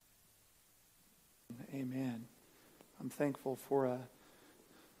Amen. I'm thankful for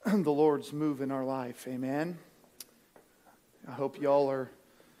the Lord's move in our life. Amen. I hope y'all are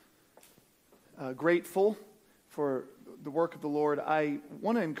grateful for the work of the Lord. I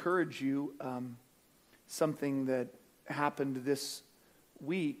want to encourage you something that happened this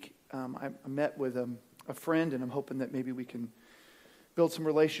week. I met with a friend, and I'm hoping that maybe we can build some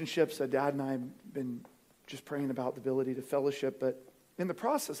relationships. Dad and I have been just praying about the ability to fellowship, but in the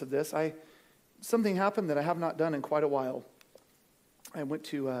process of this, something happened that I have not done in quite a while. I went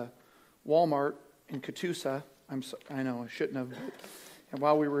to Walmart in Catoosa. I know I shouldn't have. And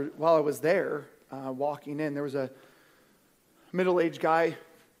while I was there, walking in, there was a middle-aged guy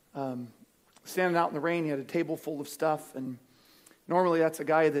standing out in the rain. He had a table full of stuff, and normally that's a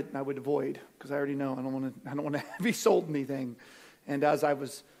guy that I would avoid because I already know I don't want to be sold anything. And as I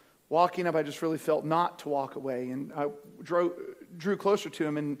was walking up, I just really felt not to walk away, and I drew closer to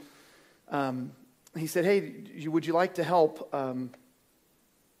him, and he said, "Hey, would you like to help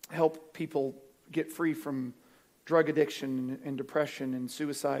people get free from drug addiction and depression and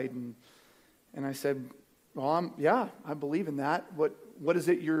suicide?" And I said, "Well, yeah, I believe in that. What is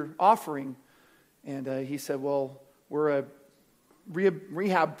it you're offering?" And he said, "Well, we're a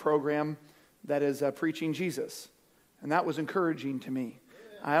rehab program that is preaching Jesus." And that was encouraging to me.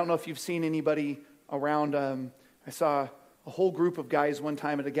 I don't know if you've seen anybody around. I saw a whole group of guys one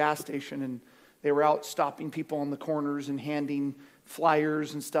time at a gas station, and they were out stopping people on the corners and handing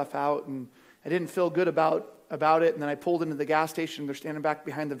flyers and stuff out. And I didn't feel good about it. And then I pulled into the gas station. They're standing back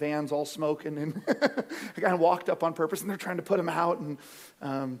behind the vans all smoking. And I kind of walked up on purpose, and they're trying to put them out. And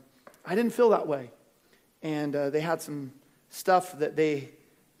I didn't feel that way. And they had some stuff that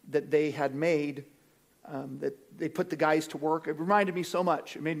they had made that they put the guys to work. It reminded me so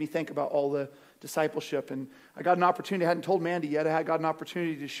much. It made me think about all the discipleship. And I got an opportunity. I hadn't told Mandy yet. I got an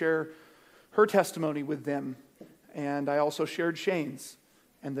opportunity to share her testimony with them. And I also shared Shane's.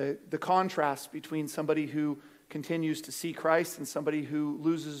 And the contrast between somebody who continues to see Christ and somebody who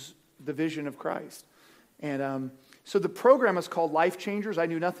loses the vision of Christ. And so the program is called Life Changers. I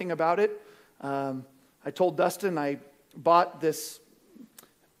knew nothing about it. I told Dustin I bought this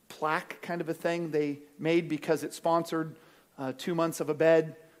plaque kind of a thing they made because it sponsored 2 months of a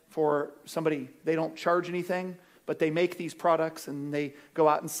bed for somebody. They don't charge anything, but they make these products and they go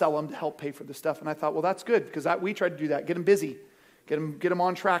out and sell them to help pay for the stuff. And I thought, well, that's good because we tried to do that, get them busy. Get them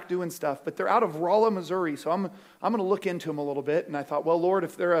on track doing stuff. But they're out of Rolla, Missouri, so I'm going to look into them a little bit. And I thought, well, Lord,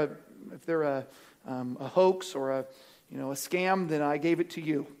 if they're a hoax or a scam, then I gave it to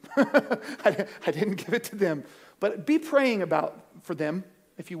you. I didn't give it to them. But be praying for them,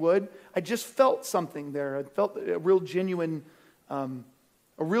 if you would. I just felt something there. I felt a real genuine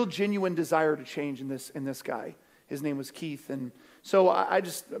desire to change in this guy. His name was Keith, and so I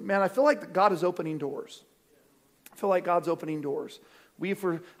feel like God is opening doors. I feel like God's opening doors.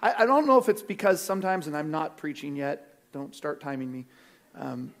 I don't know if it's because sometimes, and I'm not preaching yet, don't start timing me.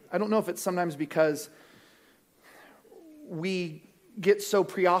 I don't know if it's sometimes because we get so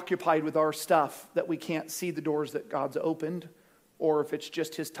preoccupied with our stuff that we can't see the doors that God's opened, or if it's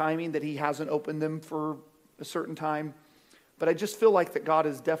just His timing that He hasn't opened them for a certain time. But I just feel like that God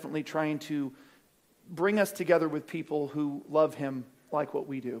is definitely trying to bring us together with people who love Him like what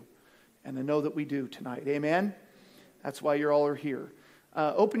we do. And I know that we do tonight. Amen? That's why you all are here.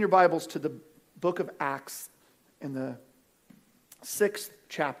 Open your Bibles to the book of Acts in the 6th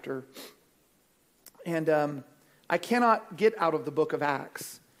chapter. And I cannot get out of the book of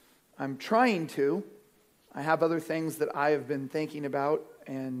Acts. I'm trying to. I have other things that I have been thinking about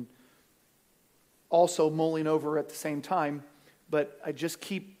and also mulling over at the same time. But I just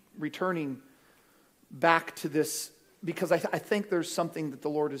keep returning back to this because I think there's something that the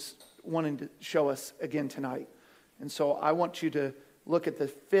Lord is wanting to show us again tonight. And so I want you to look at the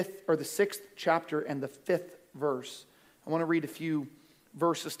 6th chapter and the 5th verse. I want to read a few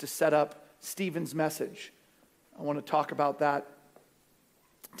verses to set up Stephen's message. I want to talk about that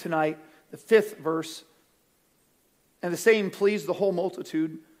tonight. The 5th verse. "And the saying pleased the whole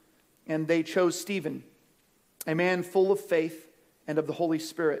multitude, and they chose Stephen, a man full of faith and of the Holy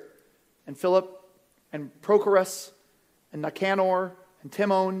Spirit, and Philip, and Prochorus, and Nicanor, and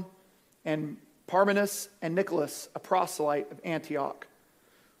Timon, and Parmenas, and Nicholas, a proselyte of Antioch,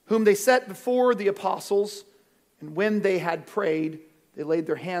 whom they set before the apostles, and when they had prayed, they laid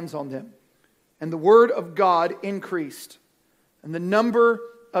their hands on them. And the word of God increased, and the number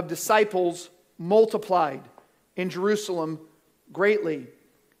of disciples multiplied in Jerusalem greatly,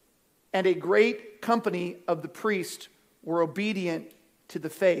 and a great company of the priests were obedient to the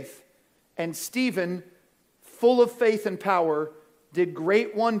faith. And Stephen, full of faith and power, did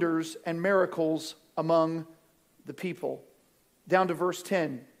great wonders and miracles among the people. Down to verse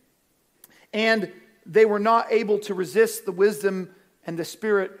 10. And they were not able to resist the wisdom and the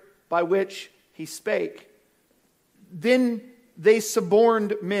spirit by which he spake. Then they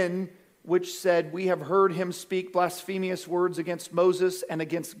suborned men which said, we have heard him speak blasphemous words against Moses and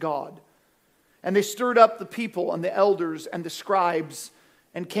against God. And they stirred up the people and the elders and the scribes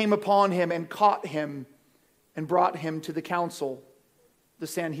and came upon him and caught him and brought him to the council, the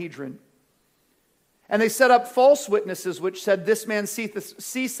Sanhedrin. And they set up false witnesses which said, this man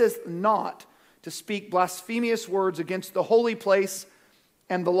ceaseth not to speak blasphemous words against the holy place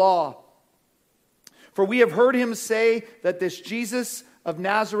and the law. For we have heard him say that this Jesus of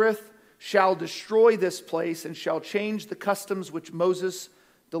Nazareth shall destroy this place and shall change the customs which Moses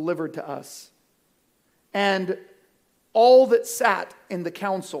delivered to us. And all that sat in the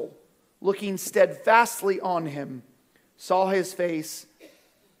council, looking steadfastly on him, saw his face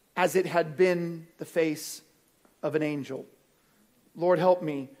as it had been the face of an angel. Lord, help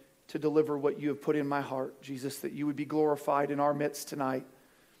me to deliver what you have put in my heart, Jesus, that you would be glorified in our midst tonight.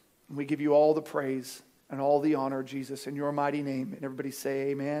 And we give you all the praise and all the honor, Jesus, in your mighty name. And everybody say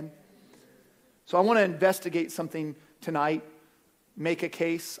amen. So I want to investigate something tonight, make a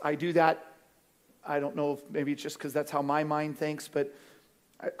case. I do that. I don't know if maybe it's just because that's how my mind thinks, but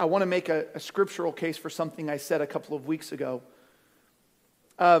I want to make a scriptural case for something I said a couple of weeks ago.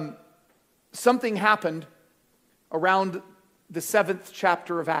 Something happened around the 7th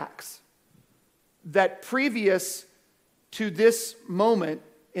chapter of Acts that previous to this moment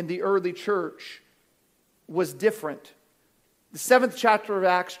in the early church was different. The 7th chapter of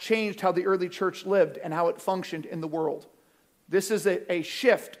Acts changed how the early church lived and how it functioned in the world. This is a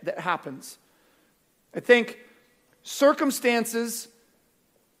shift that happens. I think circumstances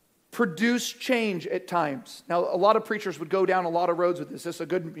produce change at times. Now, a lot of preachers would go down a lot of roads with this. This is a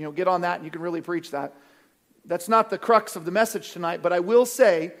good, get on that and you can really preach that. That's not the crux of the message tonight, but I will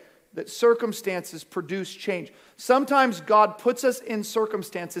say that circumstances produce change. Sometimes God puts us in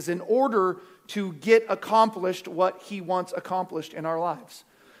circumstances in order to get accomplished what he wants accomplished in our lives.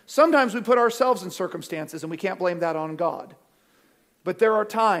 Sometimes we put ourselves in circumstances and we can't blame that on God. But there are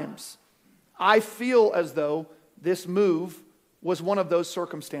times I feel as though this move was one of those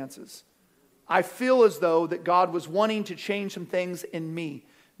circumstances. I feel as though that God was wanting to change some things in me.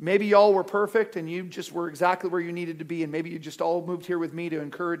 Maybe y'all were perfect and you just were exactly where you needed to be, and maybe you just all moved here with me to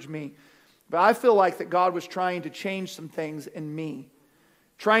encourage me. But I feel like that God was trying to change some things in me,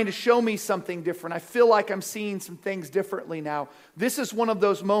 trying to show me something different. I feel like I'm seeing some things differently now. This is one of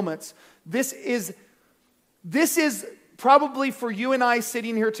those moments. This is probably for you and I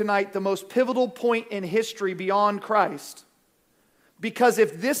sitting here tonight the most pivotal point in history beyond Christ. Because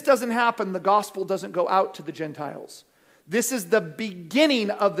if this doesn't happen, the gospel doesn't go out to the Gentiles. This is the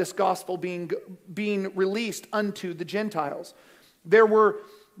beginning of this gospel being released unto the Gentiles. There were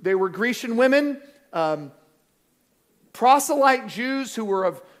Grecian women, proselyte Jews who were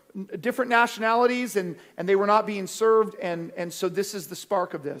of different nationalities, and they were not being served, and so this is the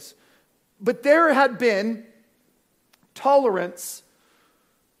spark of this. But there had been tolerance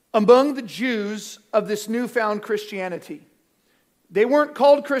among the Jews of this newfound Christianity. They weren't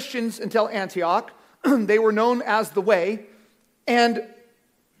called Christians until Antioch. They were known as the Way. And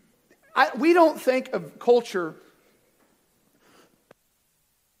we don't think of culture,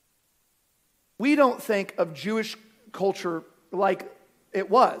 we don't think of Jewish culture like it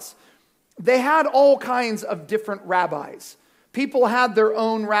was. They had all kinds of different rabbis. People had their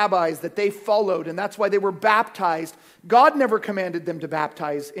own rabbis that they followed, and that's why they were baptized. God never commanded them to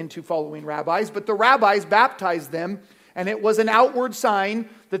baptize into following rabbis, but the rabbis baptized them, and it was an outward sign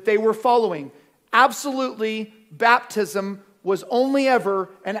that they were following. Absolutely, baptism was only ever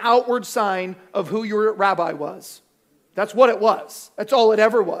an outward sign of who your rabbi was. That's what it was. That's all it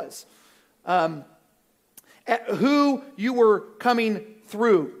ever was. Who you were coming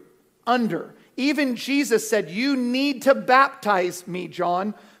through, under. Even Jesus said, you need to baptize me,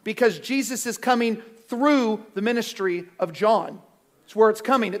 John, because Jesus is coming through the ministry of John. It's where it's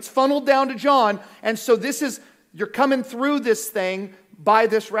coming. It's funneled down to John. And so you're coming through this thing by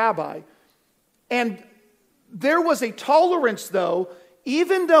this rabbi. And there was a tolerance, though,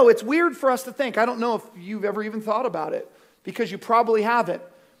 even though it's weird for us to think, I don't know if you've ever even thought about it, because you probably haven't,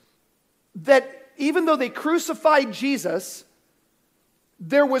 that even though they crucified Jesus,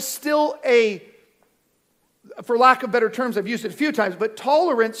 there was still for lack of better terms, I've used it a few times, but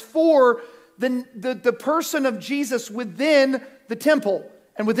tolerance for the person of Jesus within the temple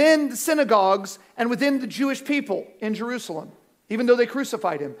and within the synagogues and within the Jewish people in Jerusalem, even though they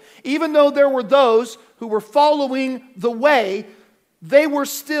crucified him. Even though there were those who were following the way, they were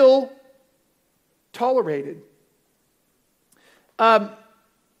still tolerated.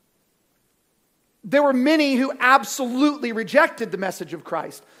 There were many who absolutely rejected the message of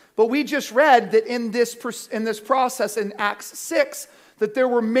Christ. But we just read that in this process in Acts 6, that there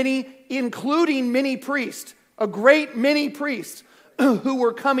were many, including many priests, a great many priests, who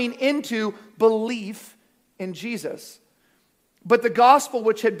were coming into belief in Jesus. But the gospel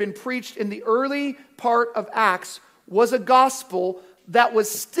which had been preached in the early part of Acts was a gospel that was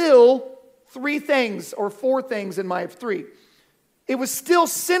still three things, or four things in my three. It was still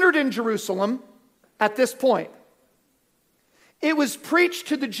centered in Jerusalem at this point. It was preached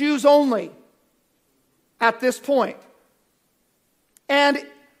to the Jews only at this point. And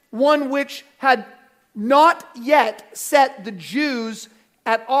one which had not yet set the Jews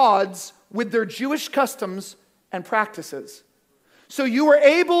at odds with their Jewish customs and practices. So you were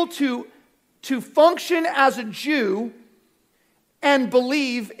able to function as a Jew and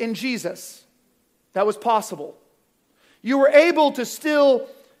believe in Jesus. That was possible. You were able to still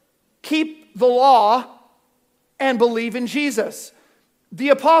keep the law and believe in Jesus. The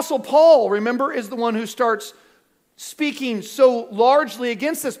Apostle Paul, remember, is the one who starts speaking so largely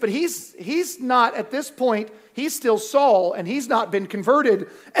against this, but he's not at this point, he's still Saul, and he's not been converted,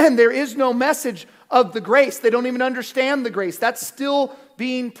 and there is no message of the grace. They don't even understand the grace. That's still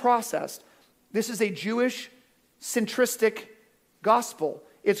being processed. This is a Jewish centristic gospel.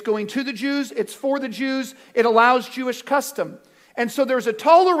 It's going to the Jews, it's for the Jews, it allows Jewish custom. And so there's a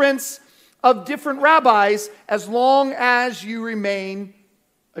tolerance of different rabbis as long as you remain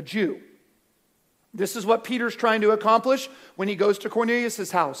a Jew. This is what Peter's trying to accomplish when he goes to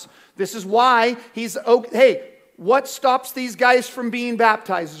Cornelius' house. This is why he's, hey, what stops these guys from being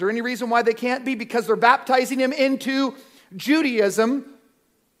baptized? Is there any reason why they can't be? Because they're baptizing him into Judaism,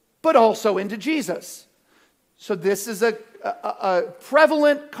 but also into Jesus. So this is a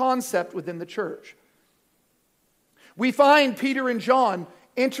prevalent concept within the church. We find Peter and John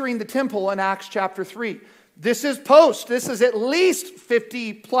entering the temple in Acts chapter 3. This is at least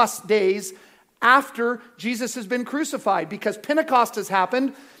 50 plus days after Jesus has been crucified, because Pentecost has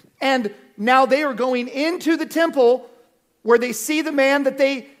happened, and now they are going into the temple where they see the man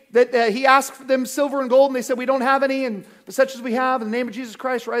that he asked for them silver and gold, and they said, we don't have any, and but such as we have, in the name of Jesus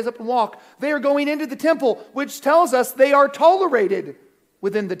Christ, rise up and walk. They are going into the temple, which tells us they are tolerated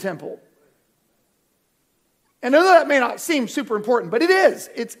within the temple. And I know that may not seem super important, but it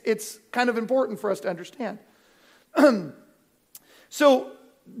is. It's kind of important for us to understand. So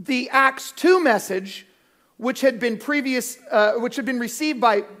the Acts 2 message, which had been received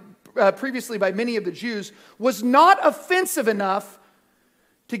previously by many of the Jews, was not offensive enough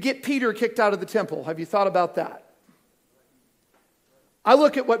to get Peter kicked out of the temple. Have you thought about that? I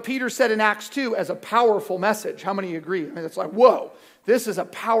look at what Peter said in Acts 2 as a powerful message. How many agree? I mean, it's like, whoa, this is a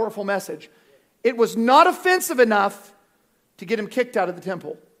powerful message. It was not offensive enough to get him kicked out of the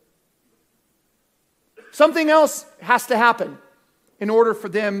temple. Something else has to happen in order for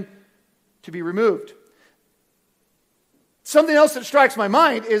them to be removed. Something else that strikes my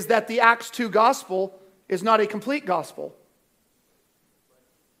mind is that the Acts 2 gospel is not a complete gospel.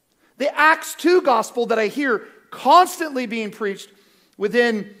 The Acts 2 gospel that I hear constantly being preached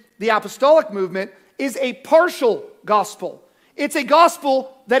within the apostolic movement is a partial gospel. It's a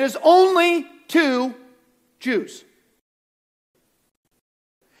gospel that is only to Jews.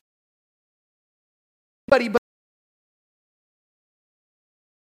 But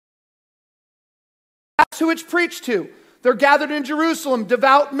that's who it's preached to. They're gathered in Jerusalem,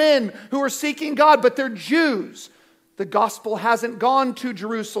 devout men who are seeking God, but they're Jews. The gospel hasn't gone to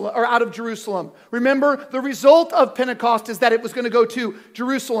Jerusalem or out of Jerusalem. Remember, the result of Pentecost is that it was going to go to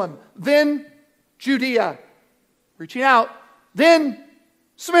Jerusalem, then Judea, reaching out, then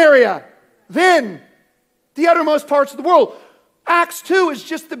Samaria, then the uttermost parts of the world. Acts 2 is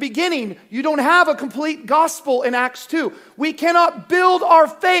just the beginning. You don't have a complete gospel in Acts 2. We cannot build our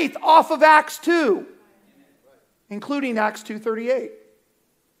faith off of Acts 2, including Acts 2:38.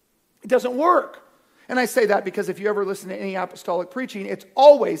 It doesn't work. And I say that because if you ever listen to any apostolic preaching, it's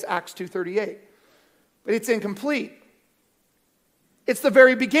always Acts 2:38. But it's incomplete. It's the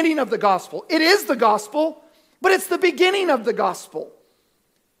very beginning of the gospel. It is the gospel, but it's the beginning of the gospel.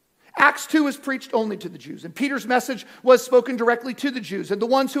 Acts 2 is preached only to the Jews, and Peter's message was spoken directly to the Jews and the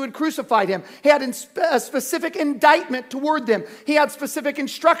ones who had crucified him. He had a specific indictment toward them. He had specific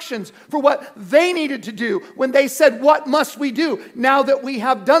instructions for what they needed to do when they said, what must we do? Now that we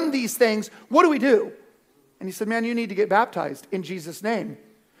have done these things, what do we do? And he said, man, you need to get baptized in Jesus' name.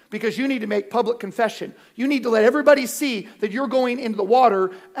 because you need to make public confession. You need to let everybody see that you're going into the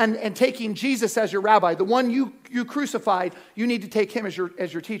water and taking Jesus as your rabbi. The one you crucified, you need to take him as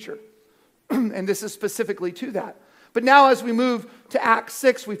your teacher. And this is specifically to that. But now as we move to Acts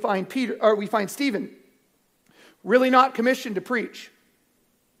 6, we find Stephen really not commissioned to preach.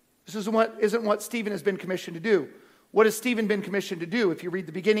 This isn't what Stephen has been commissioned to do. What has Stephen been commissioned to do? If you read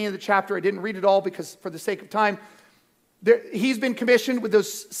the beginning of the chapter, I didn't read it all because for the sake of time, he's been commissioned with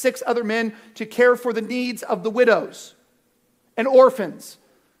those 6 other men to care for the needs of the widows and orphans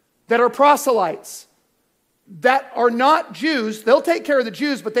that are proselytes, that are not Jews. They'll take care of the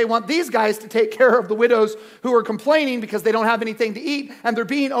Jews, but they want these guys to take care of the widows who are complaining because they don't have anything to eat and they're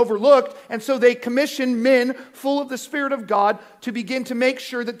being overlooked. And so they commission men full of the Spirit of God to begin to make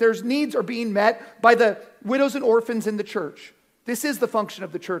sure that their needs are being met by the widows and orphans in the church. This is the function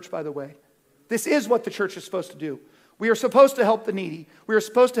of the church, by the way. This is what the church is supposed to do. We are supposed to help the needy. We are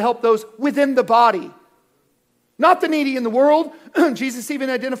supposed to help those within the body. Not the needy in the world. Jesus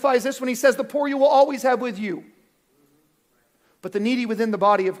even identifies this when he says, the poor you will always have with you. But the needy within the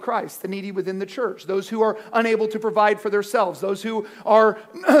body of Christ, the needy within the church, those who are unable to provide for themselves, those who are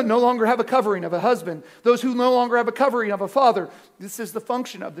no longer have a covering of a husband, those who no longer have a covering of a father. This is the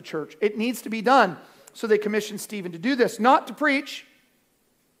function of the church. It needs to be done. So they commissioned Stephen to do this, not to preach.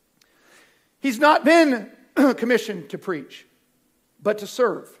 He's not been commissioned to preach, but to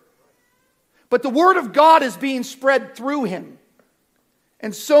serve. But the word of God is being spread through him.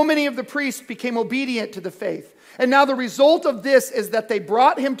 And so many of the priests became obedient to the faith. And now the result of this is that they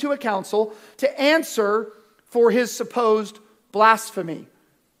brought him to a council to answer for his supposed blasphemy.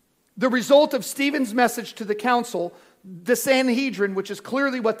 The result of Stephen's message to the council, the Sanhedrin, which is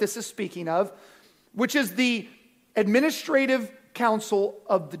clearly what this is speaking of, which is the administrative council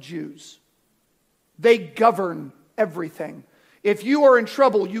of the Jews. They govern everything. If you are in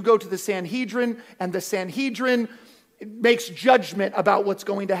trouble, you go to the Sanhedrin, and the Sanhedrin makes judgment about what's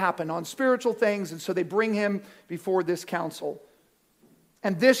going to happen on spiritual things, and so they bring him before this council.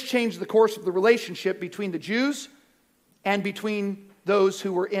 And this changed the course of the relationship between the Jews and between those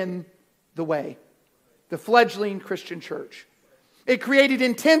who were in the way, the fledgling Christian church. It created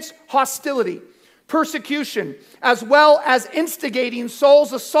intense hostility, persecution, as well as instigating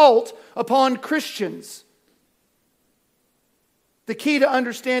Saul's assault upon Christians. The key to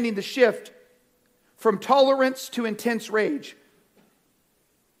understanding the shift from tolerance to intense rage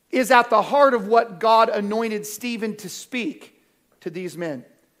is at the heart of what God anointed Stephen to speak to these men.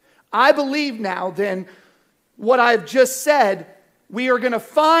 I believe now then what I've just said, we are going to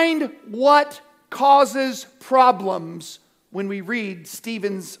find what causes problems when we read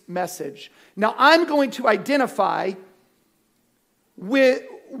Stephen's message. Now I'm going to identify with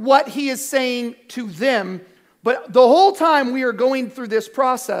what he is saying to them. But the whole time we are going through this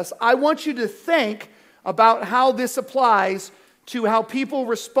process, I want you to think about how this applies to how people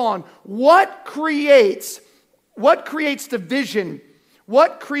respond. What creates division?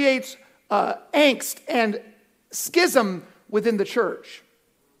 What creates angst and schism within the church?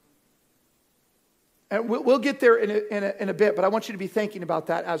 And we'll get there in a bit, but I want you to be thinking about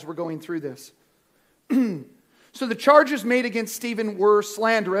that as we're going through this. So the charges made against Stephen were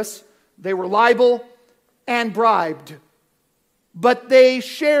slanderous. They were libel and bribed. But they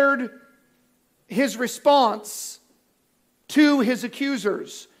shared his response to his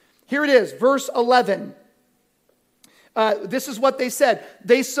accusers. Here it is, verse 11. This is what they said.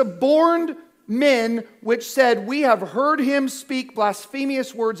 They suborned men which said, we have heard him speak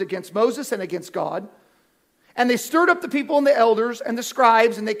blasphemous words against Moses and against God. And they stirred up the people and the elders and the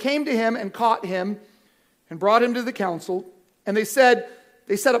scribes, and they came to him and caught him and brought him to the council. And they set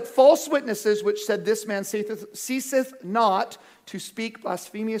up false witnesses which said, this man ceaseth not to speak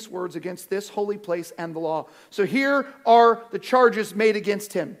blasphemous words against this holy place and the law. So here are the charges made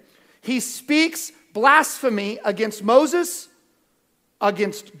against him. He speaks blasphemy against Moses,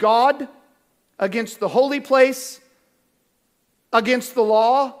 against God, against the holy place, against the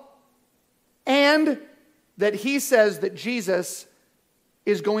law, and that he says that Jesus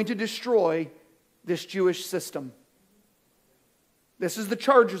is going to destroy this Jewish system. This is the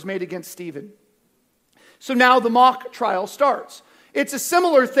charges made against Stephen. So now the mock trial starts. It's a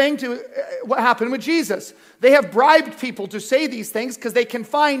similar thing to what happened with Jesus. They have bribed people to say these things because they can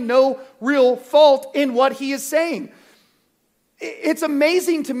find no real fault in what he is saying. It's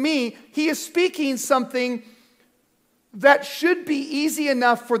amazing to me. He is speaking something that should be easy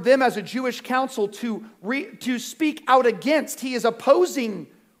enough for them as a Jewish council to speak out against. He is opposing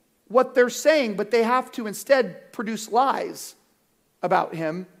what they're saying, but they have to instead produce lies about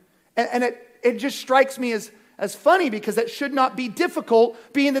him. And it just strikes me as as funny because that should not be difficult,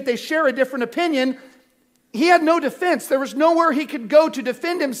 being that they share a different opinion. He had no defense. There was nowhere he could go to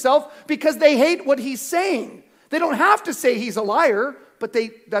defend himself because they hate what he's saying. They don't have to say he's a liar, but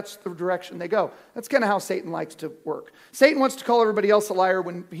that's the direction they go. That's kind of how Satan likes to work. Satan wants to call everybody else a liar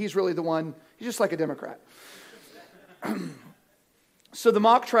when he's really the one. He's just like a Democrat. So the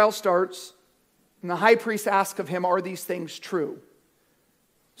mock trial starts, and the high priest asks of him, are these things true?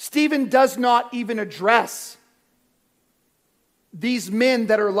 Stephen does not even address these men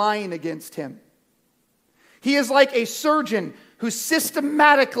that are lying against him. He is like a surgeon who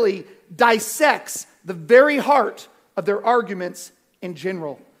systematically dissects the very heart of their arguments in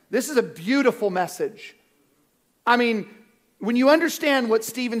general. This is a beautiful message. I mean, when you understand what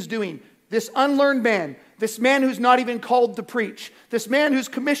Stephen's doing, this unlearned man, this man who's not even called to preach, this man who's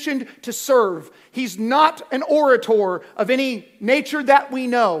commissioned to serve, he's not an orator of any nature that we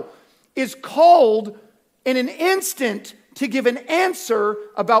know, is called in an instant to give an answer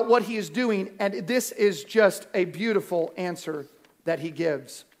about what he is doing. And this is just a beautiful answer that he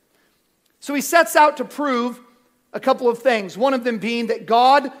gives. So he sets out to prove a couple of things. One of them being that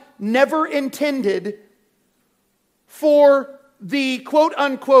God never intended for the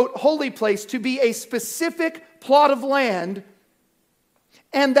quote-unquote holy place to be a specific plot of land,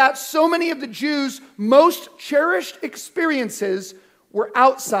 and that so many of the Jews' most cherished experiences were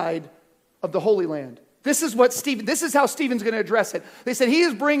outside of the Holy Land. This is how Stephen's going to address it. They said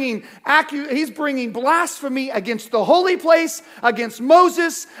he's bringing blasphemy against the holy place, against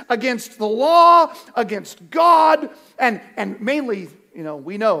Moses, against the law, against God, and mainly,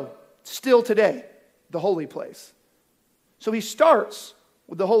 we know still today, the holy place. So he starts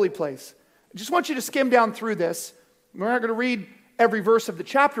with the holy place. I just want you to skim down through this. We're not going to read every verse of the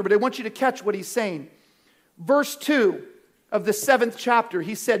chapter, but I want you to catch what he's saying. Verse 2 of the 7th chapter,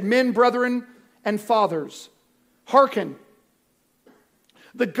 he said, men, brethren, and fathers, hearken.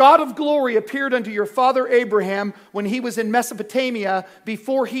 The God of glory appeared unto your father Abraham when he was in Mesopotamia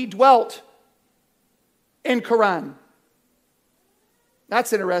before he dwelt in Haran.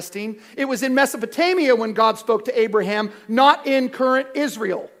 That's interesting. It was in Mesopotamia when God spoke to Abraham, not in current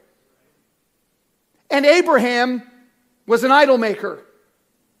Israel. And Abraham was an idol maker.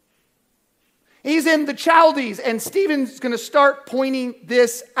 He's in the Chaldees, and Stephen's going to start pointing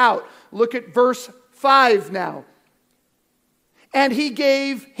this out. Look at verse 5 now. And he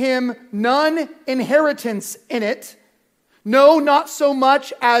gave him none inheritance in it, no, not so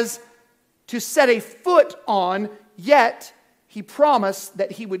much as to set a foot on, yet he promised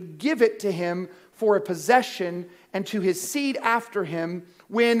that he would give it to him for a possession and to his seed after him,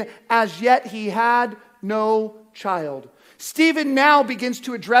 when as yet he had no child. Stephen now begins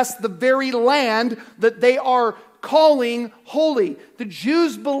to address the very land that they are calling holy. The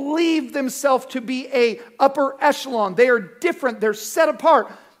Jews believe themselves to be a upper echelon. They are different. They're set apart.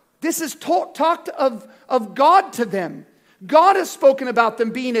 This is talked of God to them. God has spoken about them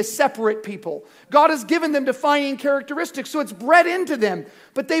being a separate people. God has given them defining characteristics, so it's bred into them.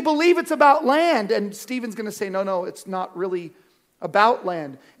 But they believe it's about land. And Stephen's going to say, no, it's not really about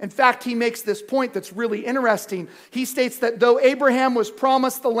land. In fact, he makes this point that's really interesting. He states that though Abraham was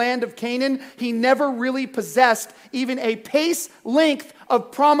promised the land of Canaan, he never really possessed even a pace length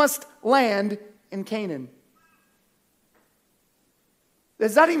of promised land in Canaan.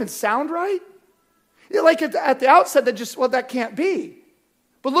 Does that even sound right? Like at the outset, that can't be.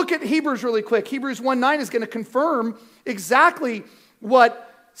 But look at Hebrews really quick. Hebrews 1:9 is going to confirm exactly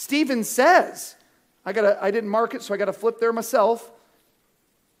what Stephen says. I didn't mark it, so I got to flip there myself.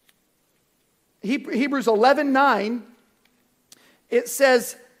 Hebrews 11:9, it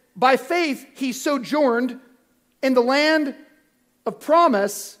says, by faith he sojourned in the land of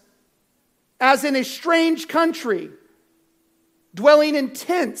promise as in a strange country, dwelling in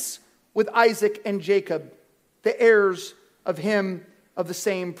tents with Isaac and Jacob, the heirs of him of the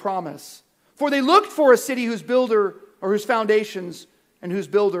same promise. For they looked for a city whose builder, or whose foundations, and whose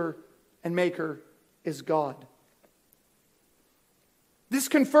builder and maker is God. This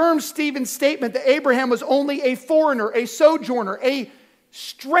confirms Stephen's statement that Abraham was only a foreigner, a sojourner, a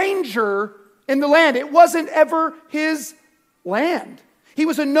stranger in the land. It wasn't ever his land. He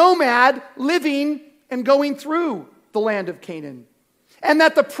was a nomad living and going through the land of Canaan. And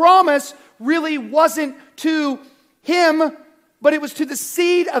that the promise really wasn't to him, but it was to the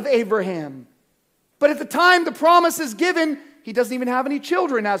seed of Abraham. But at the time the promise is given, he doesn't even have any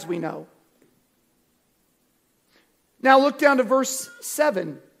children, as we know. Now look down to verse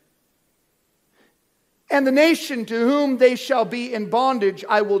 7. And the nation to whom they shall be in bondage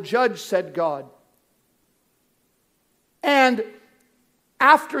I will judge, said God. And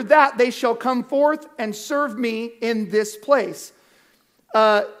After that, they shall come forth and serve me in this place.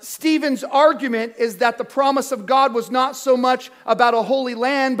 Stephen's argument is that the promise of God was not so much about a holy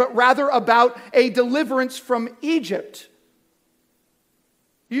land, but rather about a deliverance from Egypt.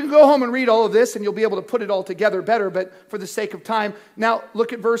 You can go home and read all of this and you'll be able to put it all together better, but for the sake of time, now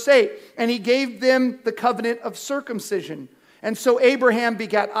look at verse 8. And he gave them the covenant of circumcision. And so Abraham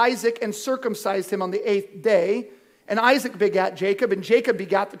begat Isaac and circumcised him on the 8th day. And Isaac begat Jacob, and Jacob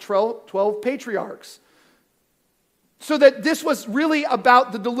begat the 12 patriarchs. So that this was really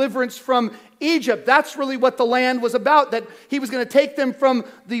about the deliverance from Egypt. That's really what the land was about, that he was going to take them from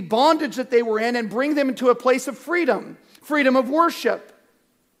the bondage that they were in and bring them into a place of freedom, freedom of worship.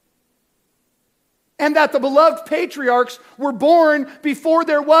 And that the beloved patriarchs were born before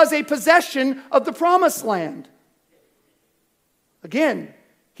there was a possession of the promised land. Again,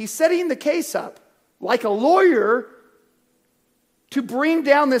 he's setting the case up like a lawyer to bring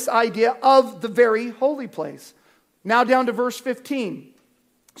down this idea of the very holy place. Now down to verse 15.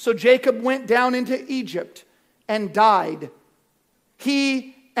 So Jacob went down into Egypt and died,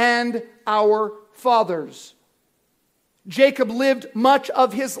 he and our fathers. Jacob lived much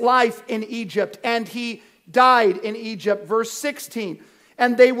of his life in Egypt, and he died in Egypt. Verse 16.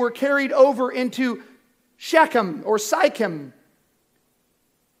 And they were carried over into Shechem or Sychem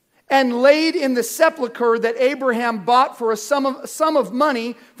and laid in the sepulchre that Abraham bought for a sum of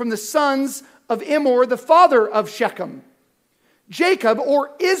money from the sons of Emor, the father of Shechem. Jacob,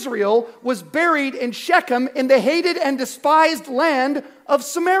 or Israel, was buried in Shechem in the hated and despised land of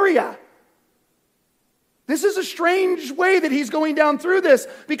Samaria. This is a strange way that he's going down through this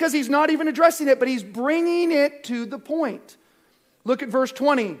because he's not even addressing it, but he's bringing it to the point. Look at verse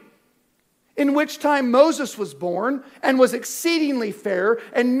 20. In which time Moses was born and was exceedingly fair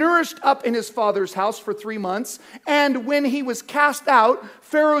and nourished up in his father's house for 3 months. And when he was cast out,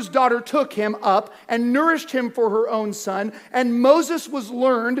 Pharaoh's daughter took him up and nourished him for her own son. And Moses was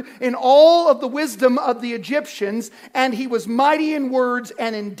learned in all of the wisdom of the Egyptians, and he was mighty in words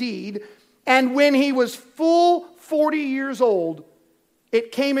and in deed. And when he was full 40 years old,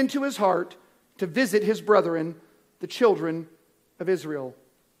 it came into his heart to visit his brethren, the children of Israel.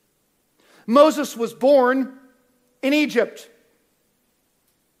 Moses was born in Egypt.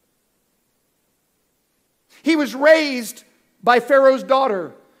 He was raised by Pharaoh's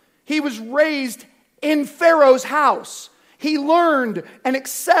daughter. He was raised in Pharaoh's house. He learned and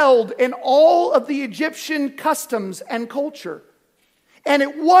excelled in all of the Egyptian customs and culture. And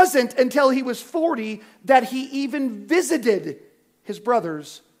it wasn't until he was 40 that he even visited his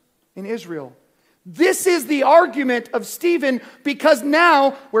brothers in Israel. This is the argument of Stephen, because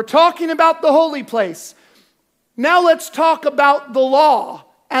now we're talking about the holy place. Now let's talk about the law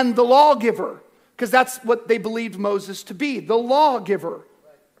and the lawgiver, because that's what they believed Moses to be, the lawgiver.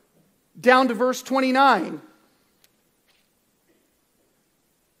 Down to verse 29.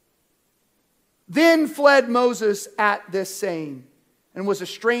 Then fled Moses at this saying, and was a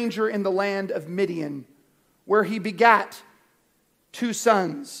stranger in the land of Midian, where he begat 2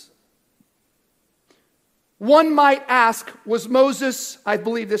 sons. One might ask, was Moses, I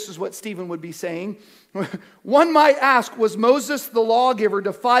believe this is what Stephen would be saying, one might ask, was Moses the lawgiver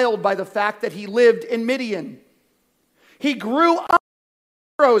defiled by the fact that he lived in Midian? He grew up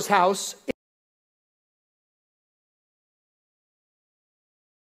in Pharaoh's house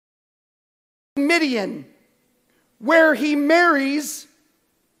in Midian, where he marries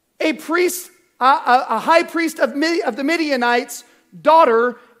a priest, a high priest of the Midianites'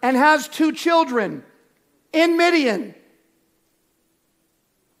 daughter, and has 2 children in Midian.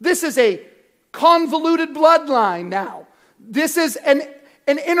 This is a convoluted bloodline now. This is an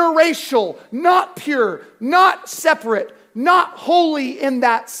interracial, not pure, not separate, not holy in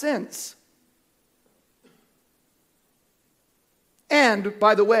that sense. And,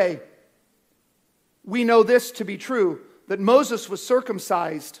 by the way, we know this to be true, that Moses was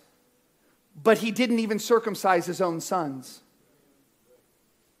circumcised, but he didn't even circumcise his own sons.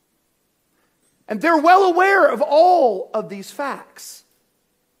 And they're well aware of all of these facts.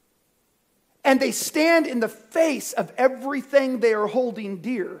 And they stand in the face of everything they are holding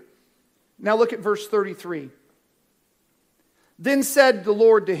dear. Now look at verse 33. Then said the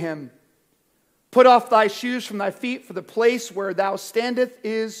Lord to him, put off thy shoes from thy feet, for the place where thou standest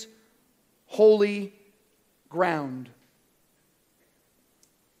is holy ground.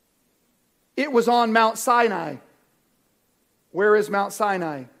 It was on Mount Sinai. Where is Mount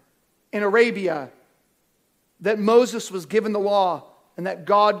Sinai? In Arabia, that Moses was given the law, and that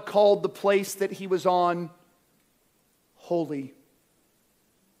God called the place that he was on holy.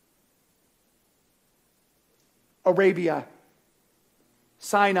 Arabia.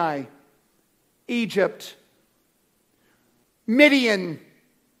 Sinai, Egypt, Midian,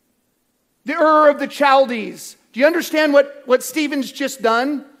 the Ur of the Chaldees. Do you understand what Stephen's just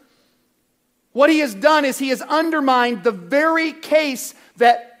done? What he has done is he has undermined the very case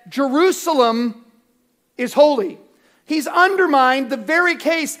that Jerusalem is holy. He's undermined the very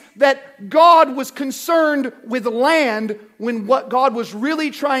case that God was concerned with land when what God was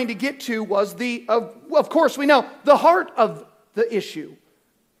really trying to get to was of course we know, the heart of the issue.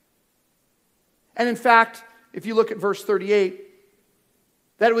 And in fact, if you look at verse 38,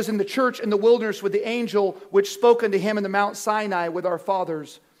 that it was in the church in the wilderness with the angel which spoke unto him in the Mount Sinai with our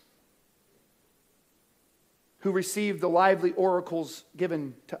fathers, who received the lively oracles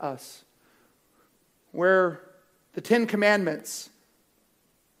given to us, where the 10 Commandments,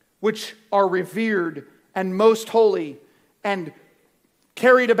 which are revered and most holy and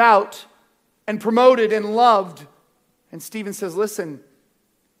carried about and promoted and loved. And Stephen says, listen,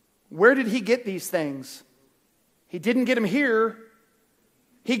 where did he get these things? He didn't get them here.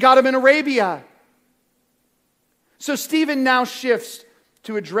 He got them in Arabia. So Stephen now shifts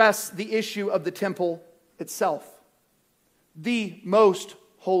to address the issue of the temple itself, the most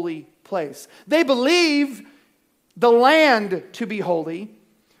holy place. They believe the land to be holy.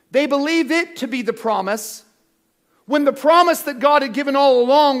 They believe it to be the promise. When the promise that God had given all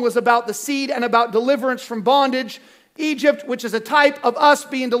along was about the seed and about deliverance from bondage, Egypt, which is a type of us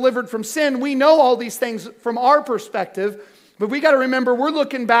being delivered from sin, we know all these things from our perspective, but we got to remember we're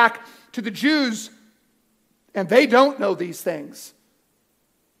looking back to the Jews and they don't know these things.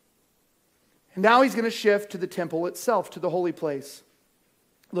 And now he's going to shift to the temple itself, to the holy place.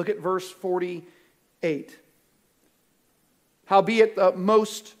 Look at verse 48. Howbeit the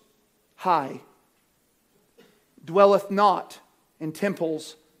Most High dwelleth not in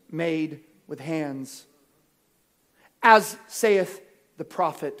temples made with hands. As saith the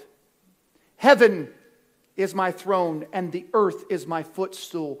prophet, heaven is my throne, and the earth is my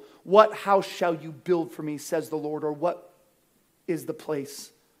footstool. What house shall you build for me, says the Lord, or what is the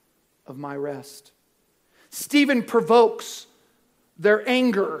place of my rest? Stephen provokes their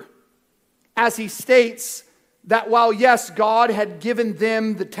anger as he states that while, yes, God had given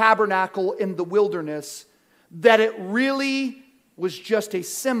them the tabernacle in the wilderness, that it really was just a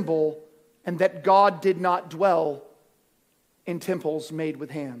symbol and that God did not dwell in temples made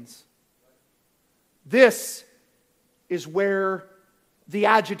with hands. This is where the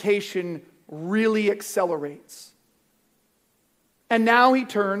agitation really accelerates. And now he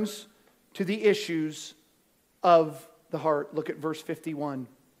turns to the issues of the heart. Look at verse 51.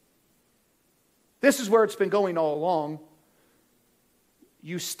 This is where it's been going all along.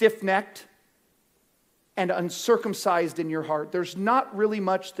 You stiff-necked and uncircumcised in your heart. There's not really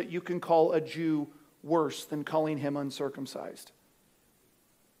much that you can call a Jew worse than calling him uncircumcised.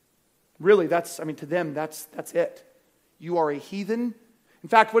 Really, to them, that's it. You are a heathen. In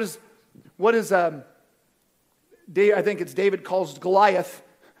fact, what is I think it's David calls Goliath,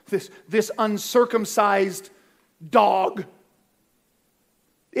 this uncircumcised dog.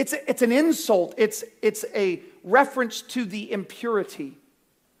 It's an insult. It's a reference to the impurity.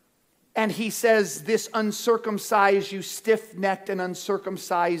 And he says, this uncircumcised, you stiff-necked and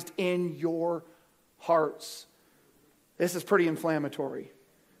uncircumcised in your hearts. This is pretty inflammatory.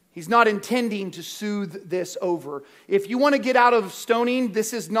 He's not intending to soothe this over. If you want to get out of stoning,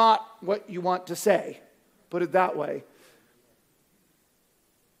 this is not what you want to say. Put it that way.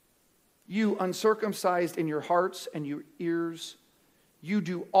 You uncircumcised in your hearts and your ears, you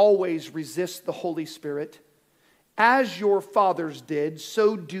do always resist the Holy Spirit. As your fathers did,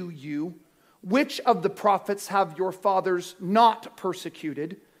 so do you. Which of the prophets have your fathers not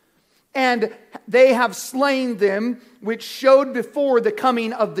persecuted? And they have slain them, which showed before the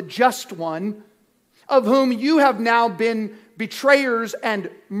coming of the just one, of whom you have now been betrayers and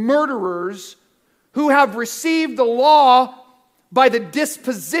murderers, who have received the law by the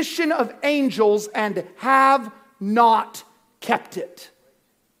disposition of angels and have not kept it.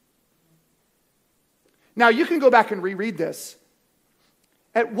 Now, you can go back and reread this.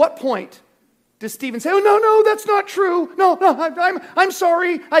 At what point does Stephen say, oh, no, that's not true. No, I'm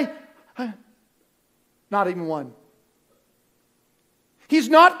sorry. Not even one. He's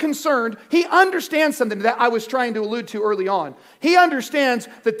not concerned. He understands something that I was trying to allude to early on. He understands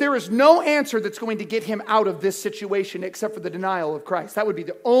that there is no answer that's going to get him out of this situation except for the denial of Christ. That would be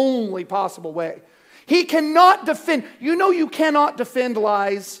the only possible way. He cannot defend. You cannot defend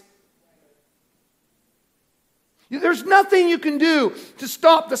lies. There's nothing you can do to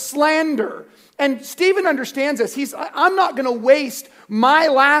stop the slander. And Stephen understands this. I'm not going to waste my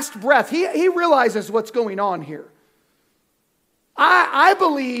last breath. He realizes what's going on here. I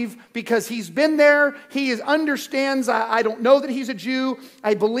believe, because he's been there, he understands. I don't know that he's a Jew.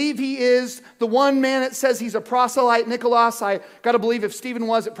 I believe he is. The one man that says he's a proselyte, Nicholas, I got to believe if Stephen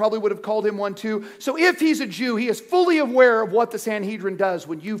was, it probably would have called him one too. So if he's a Jew, he is fully aware of what the Sanhedrin does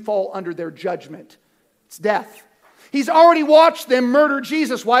when you fall under their judgment. It's death. He's already watched them murder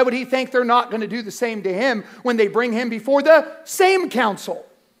Jesus. Why would he think they're not going to do the same to him when they bring him before the same council?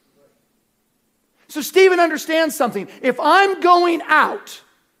 So Stephen understands something. If I'm going out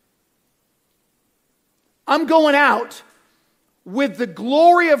with the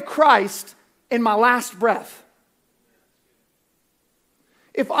glory of Christ in my last breath.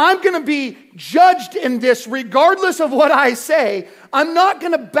 If I'm going to be judged in this regardless of what I say, I'm not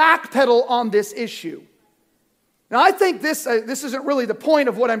going to backpedal on this issue. Now I think this isn't really the point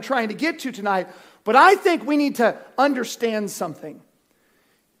of what I'm trying to get to tonight, but I think we need to understand something.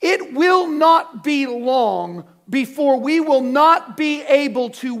 It will not be long before we will not be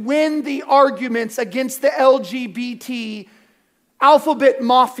able to win the arguments against the LGBT alphabet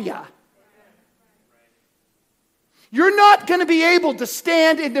mafia. You're not going to be able to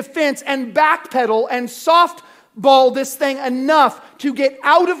stand in defense and backpedal and softball this thing enough to get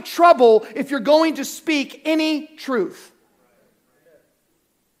out of trouble if you're going to speak any truth.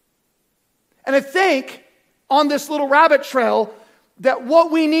 And I think on this little rabbit trail that what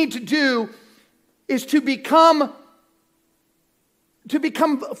we need to do is to become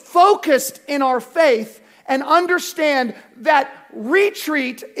focused in our faith and understand that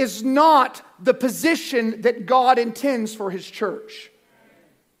retreat is not the position that God intends for His church.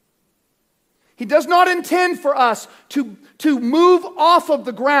 He does not intend for us to move off of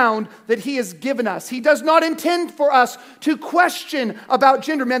the ground that He has given us. He does not intend for us to question about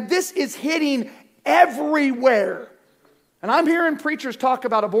gender. Man, this is hitting everywhere. And I'm hearing preachers talk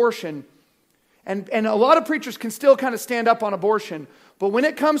about abortion, and a lot of preachers can still kind of stand up on abortion. But when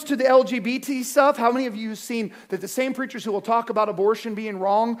it comes to the LGBT stuff, how many of you have seen that the same preachers who will talk about abortion being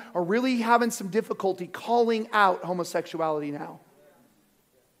wrong are really having some difficulty calling out homosexuality now?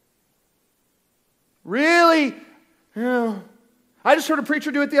 Really? Yeah. I just heard a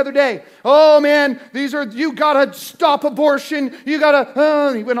preacher do it the other day. Oh man, you gotta stop abortion. You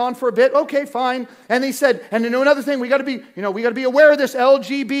gotta, he went on for a bit. Okay, fine. And he said, and then another thing, we gotta be aware of this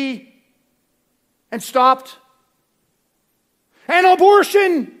LGB. And stopped. And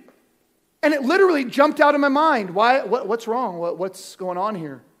abortion. And it literally jumped out of my mind. Why? What's wrong? What's going on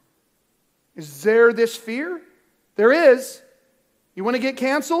here? Is there this fear? There is. You want to get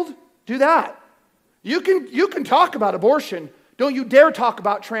canceled? Do that. You can talk about abortion. Don't you dare talk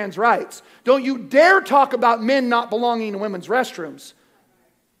about trans rights. Don't you dare talk about men not belonging in women's restrooms.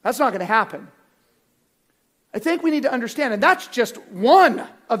 That's not going to happen. I think we need to understand, and that's just one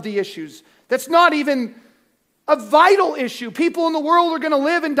of the issues. That's not even a vital issue. People in the world are going to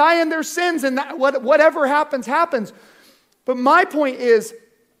live and die in their sins, and whatever happens, happens. But my point is,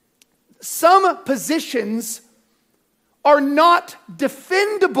 some positions are not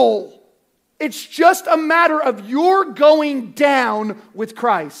defendable. It's just a matter of your going down with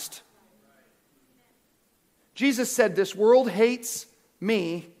Christ. Jesus said, this world hates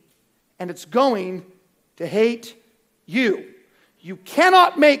me, and it's going to hate you. You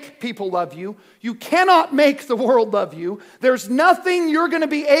cannot make people love you. You cannot make the world love you. There's nothing you're going to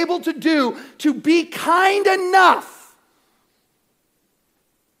be able to do to be kind enough.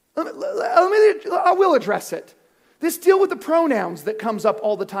 I will address it. This deal with the pronouns that comes up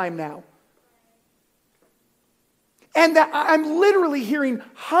all the time now. And that I'm literally hearing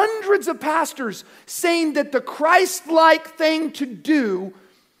hundreds of pastors saying that the Christ-like thing to do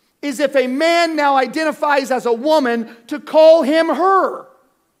is if a man now identifies as a woman to call him her.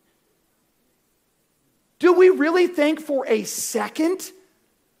 Do we really think for a second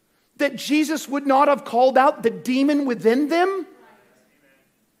that Jesus would not have called out the demon within them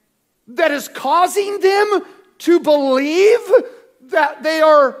that is causing them to believe that they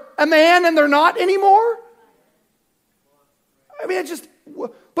are a man and they're not anymore? I mean,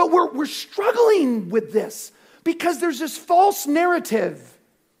 but we're struggling with this because there's this false narrative.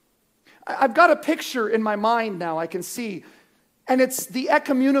 I've got a picture in my mind now I can see, and it's the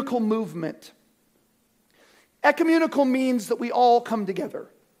ecumenical movement. Ecumenical means that we all come together.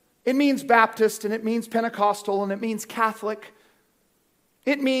 It means Baptist, and it means Pentecostal, and it means Catholic.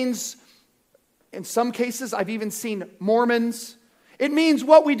 It means, in some cases, I've even seen Mormons. It means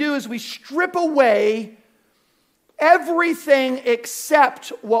what we do is we strip away everything except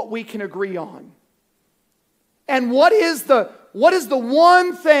what we can agree on. And what is the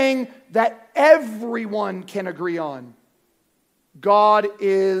one thing that everyone can agree on? God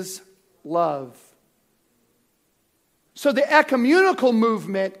is love. So the ecumenical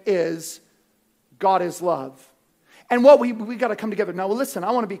movement is God is love. And what we got to come together. Now, listen,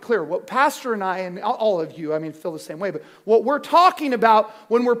 I want to be clear. What Pastor and I, and all of you, feel the same way. But what we're talking about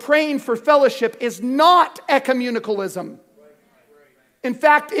when we're praying for fellowship is not ecumenicalism. In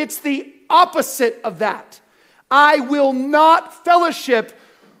fact, it's the opposite of that. I will not fellowship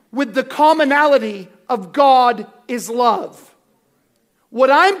with the commonality of God is love. What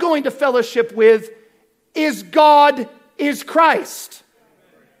I'm going to fellowship with is God is Christ.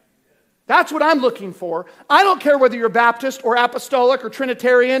 That's what I'm looking for. I don't care whether you're Baptist or Apostolic or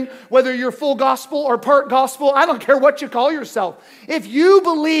Trinitarian, whether you're full gospel or part gospel. I don't care what you call yourself. If you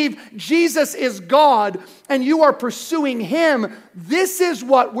believe Jesus is God and you are pursuing Him, this is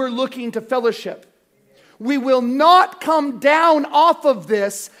what we're looking to fellowship. We will not come down off of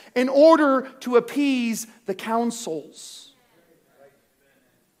this in order to appease the councils.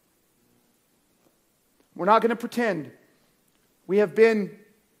 We're not going to pretend. We have been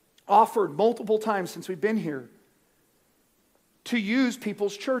offered multiple times since we've been here to use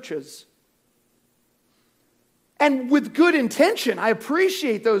people's churches. And with good intention, I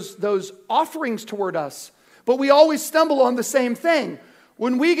appreciate those offerings toward us. But we always stumble on the same thing.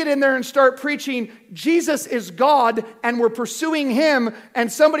 When we get in there and start preaching, Jesus is God, and we're pursuing Him,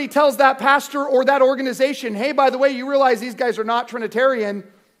 and somebody tells that pastor or that organization, hey, by the way, you realize these guys are not Trinitarian.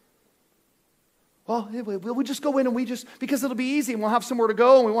 Well, we'll just go in and because it'll be easy and we'll have somewhere to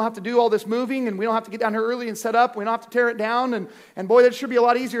go and we won't have to do all this moving and we don't have to get down here early and set up. We don't have to tear it down and boy, that should be a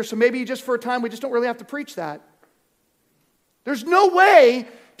lot easier. So maybe just for a time, we just don't really have to preach that. There's no way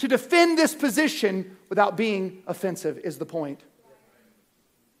to defend this position without being offensive is the point.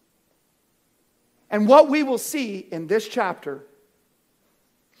 And what we will see in this chapter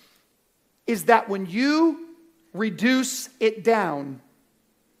is that when you reduce it down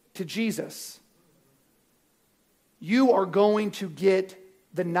to Jesus, you are going to get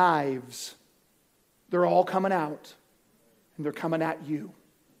the knives. They're all coming out, and they're coming at you.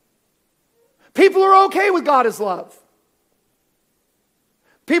 People are okay with God as love.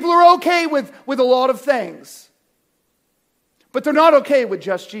 People are okay with a lot of things. But they're not okay with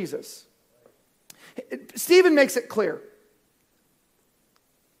just Jesus. Stephen makes it clear.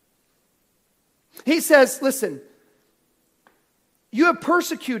 He says, listen, you have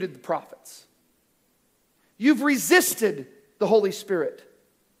persecuted the prophets. You've resisted the Holy Spirit.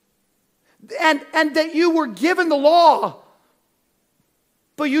 And that you were given the law,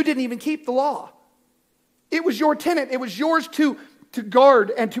 but you didn't even keep the law. It was your tenant. It was yours to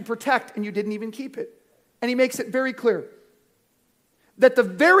guard and to protect, and you didn't even keep it. And he makes it very clear that the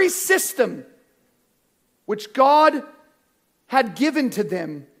very system which God had given to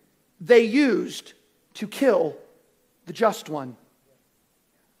them, they used to kill the just one.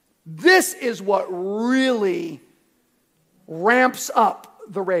 This is what really ramps up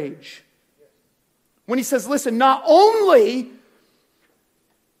the rage. When he says, listen, not only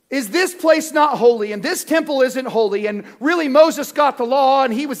is this place not holy and this temple isn't holy and really Moses got the law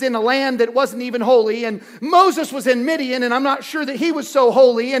and he was in a land that wasn't even holy and Moses was in Midian and I'm not sure that he was so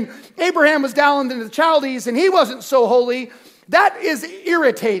holy and Abraham was down in the Chaldees and he wasn't so holy. That is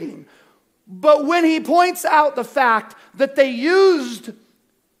irritating. But when he points out the fact that they used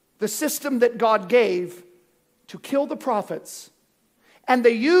the system that God gave to kill the prophets, and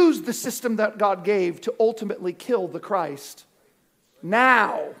they used the system that God gave to ultimately kill the Christ.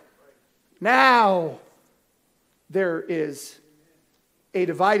 Now, there is a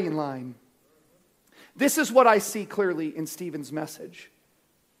dividing line. This is what I see clearly in Stephen's message.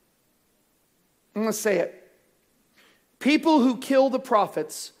 I'm going to say it. People who kill the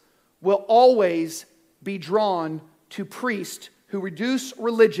prophets will always be drawn to priests who reduce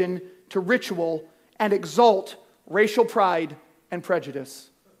religion to ritual and exalt racial pride and prejudice.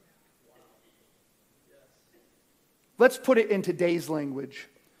 Let's put it in today's language.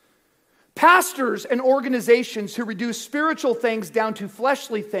 Pastors and organizations who reduce spiritual things down to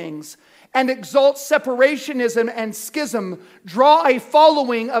fleshly things and exalt separationism and schism draw a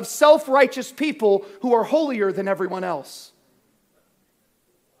following of self-righteous people who are holier than everyone else.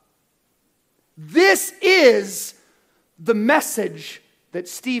 This is the message that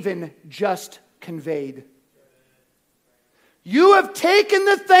Stephen just conveyed. You have taken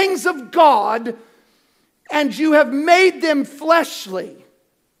the things of God and you have made them fleshly.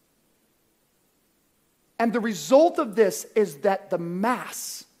 And the result of this is that the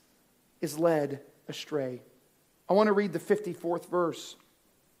mass is led astray. I want to read the 54th verse.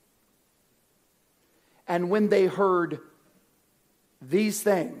 And when they heard these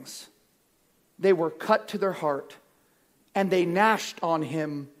things, they were cut to their heart, and they gnashed on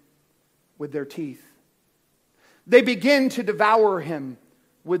him with their teeth. They begin to devour him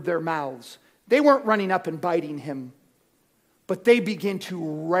with their mouths. They weren't running up and biting him, but they begin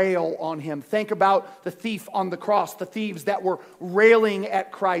to rail on him. Think about the thief on the cross, the thieves that were railing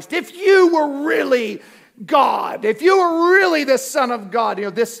at Christ. If you were really God, if you were really the Son of God,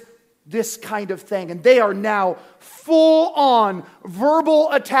 this kind of thing. And they are now full on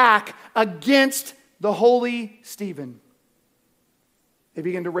verbal attack against the holy Stephen. They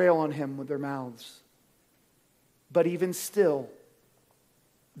begin to rail on him with their mouths. But even still,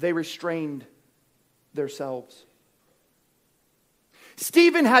 they restrained themselves.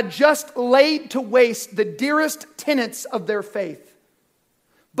 Stephen had just laid to waste the dearest tenets of their faith.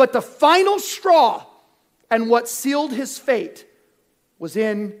 But the final straw and what sealed his fate was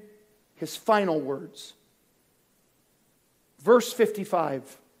in his final words. Verse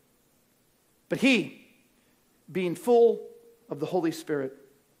 55. But he, being full of the Holy Spirit,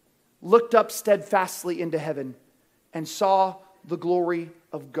 looked up steadfastly into heaven and saw the glory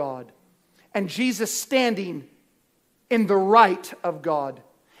of God, and Jesus standing in the right of God,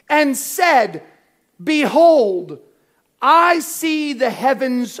 and said, Behold, I see the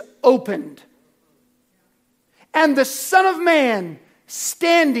heavens opened, and the Son of Man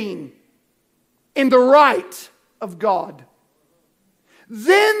standing in the right of God.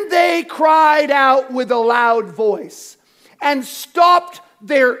 Then they cried out with a loud voice, and stopped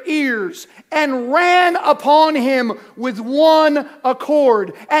their ears, and ran upon him with one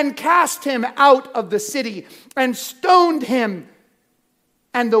accord, and cast him out of the city, and stoned him.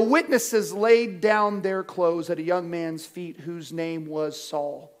 And the witnesses laid down their clothes at a young man's feet, whose name was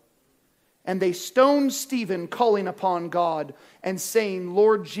Saul. And they stoned Stephen, calling upon God, and saying,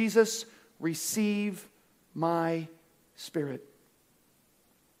 Lord Jesus, receive my spirit.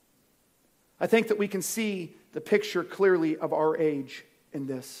 I think that we can see the picture clearly of our age in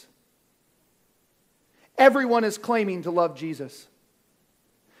this. Everyone is claiming to love Jesus.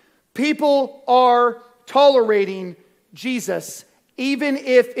 People are tolerating Jesus even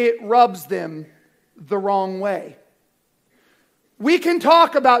if it rubs them the wrong way. We can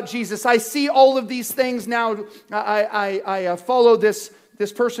talk about Jesus. I see all of these things now. I follow this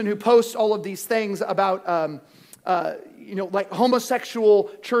person who posts all of these things about like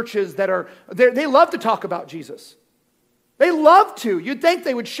homosexual churches that they love to talk about Jesus. They love to. You'd think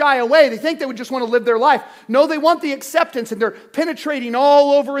they would shy away. They think they would just want to live their life. No, they want the acceptance, and they're penetrating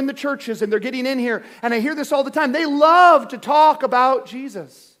all over in the churches, and they're getting in here. And I hear this all the time. They love to talk about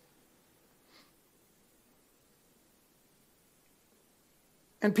Jesus.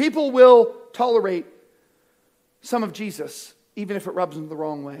 And people will tolerate some of Jesus, even if it rubs them the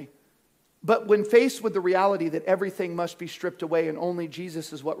wrong way. But when faced with the reality that everything must be stripped away and only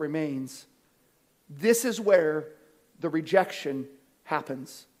Jesus is what remains, this is where the rejection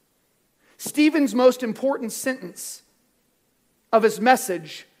happens. Stephen's most important sentence of his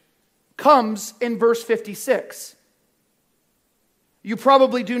message comes in verse 56. You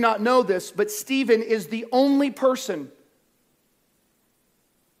probably do not know this, but Stephen is the only person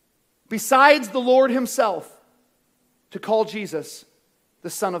besides the Lord himself to call Jesus the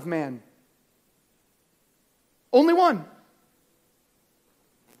Son of Man. Only one.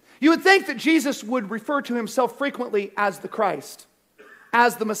 You would think that Jesus would refer to himself frequently as the Christ,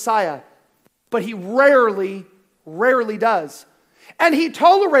 as the Messiah, but he rarely does. And he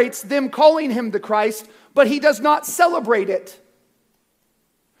tolerates them calling him the Christ, but he does not celebrate it.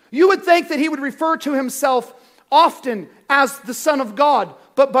 You would think that he would refer to himself often as the Son of God,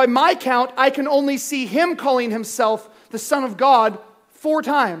 but by my count, I can only see him calling himself the Son of God 4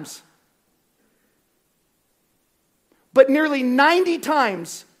 times. But nearly 90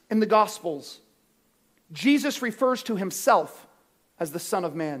 times in the Gospels, Jesus refers to himself as the Son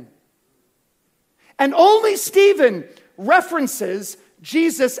of Man. And only Stephen references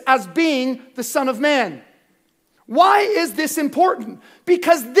Jesus as being the Son of Man. Why is this important?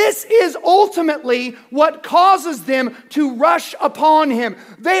 Because this is ultimately what causes them to rush upon him.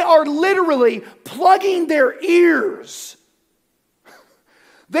 They are literally plugging their ears.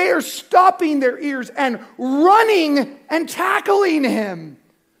 They are stopping their ears and running and tackling him,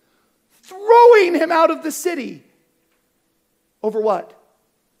 throwing him out of the city. Over what?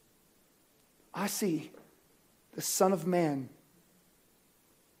 I see the Son of Man.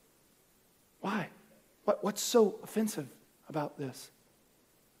 Why? What's so offensive about this?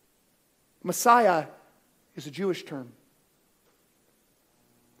 Messiah is a Jewish term.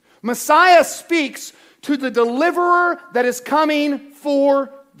 Messiah speaks to the deliverer that is coming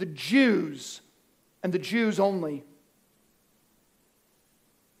for the Jews, and the Jews only.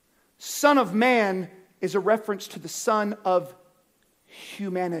 Son of Man is a reference to the Son of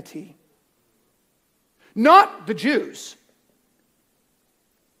humanity. Not the Jews.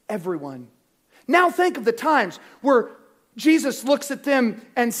 Everyone. Now think of the times where Jesus looks at them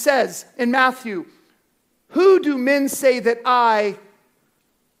and says in Matthew, "Who do men say that I,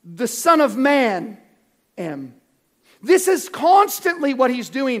 the Son of Man, am?" This is constantly what he's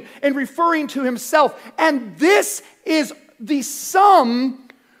doing and referring to himself. And this is the sum.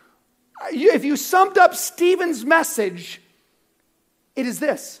 If you summed up Stephen's message, it is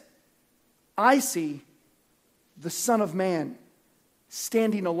this: I see the Son of Man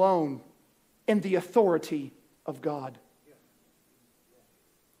standing alone in the authority of God.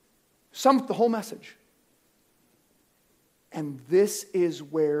 Sum up the whole message. And this is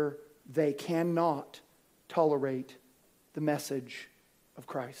where they cannot tolerate the message of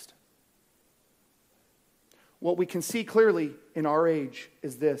Christ. What we can see clearly in our age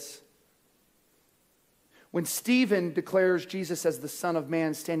is this. When Stephen declares Jesus as the Son of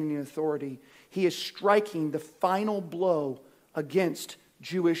Man standing in authority, he is striking the final blow against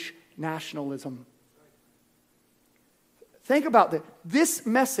Jewish nationalism. Think about that. This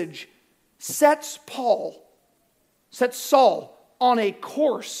message sets Saul on a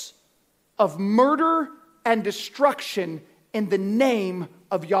course of murder and destruction in the name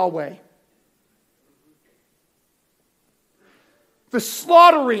of Yahweh. The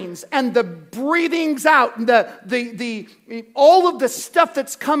slaughterings and the breathings out, and all of the stuff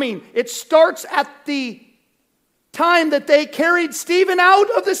that's coming, it starts at the time that they carried Stephen out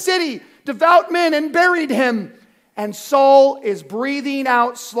of the city, devout men, and buried him. And Saul is breathing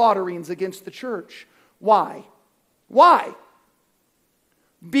out slaughterings against the church. Why? Why?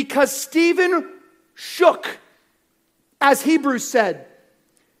 Because Stephen shook, as Hebrews said,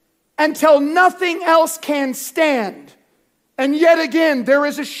 until nothing else can stand. And yet again, there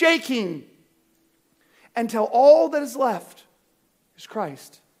is a shaking until all that is left is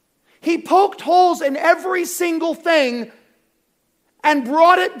Christ. He poked holes in every single thing and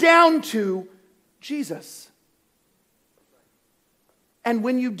brought it down to Jesus. And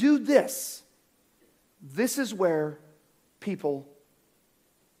when you do this, this is where people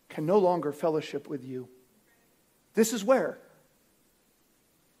can no longer fellowship with you. This is where.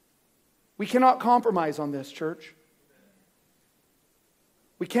 We cannot compromise on this, church.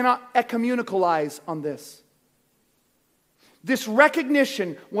 We cannot ecumeunicalize on this. This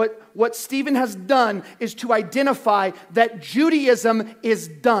recognition, what Stephen has done is to identify that Judaism is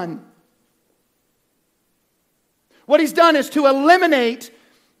done. What he's done is to eliminate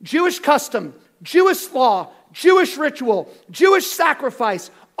Jewish custom, Jewish law, Jewish ritual, Jewish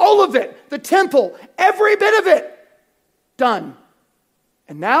sacrifice, all of it, the temple, every bit of it, done.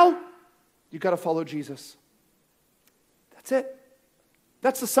 And now, you've got to follow Jesus. That's it.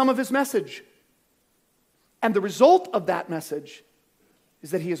 That's the sum of his message. And the result of that message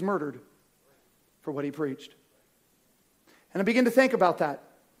is that he is murdered for what he preached. And I begin to think about that.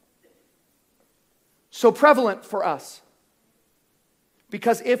 So prevalent for us.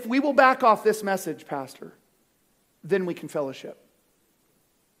 Because if we will back off this message, Pastor, then we can fellowship.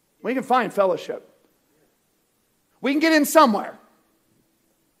 We can find fellowship. We can get in somewhere.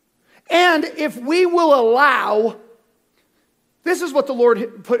 And if we will allow, this is what the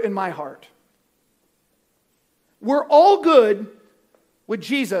Lord put in my heart. We're all good with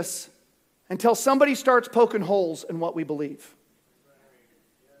Jesus until somebody starts poking holes in what we believe.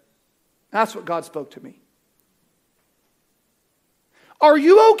 That's what God spoke to me. Are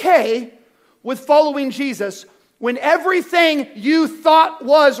you okay with following Jesus when everything you thought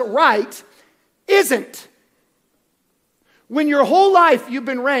was right isn't? When your whole life you've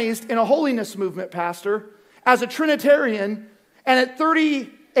been raised in a holiness movement, Pastor, as a Trinitarian, and at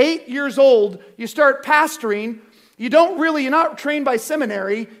 38 years old, you start pastoring. You're not trained by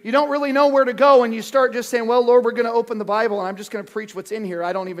seminary. You don't really know where to go, and you start just saying, well, Lord, we're going to open the Bible, and I'm just going to preach what's in here.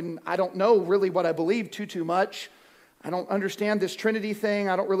 I don't know really what I believe too much. I don't understand this Trinity thing.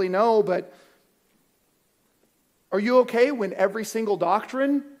 I don't really know, but are you okay when every single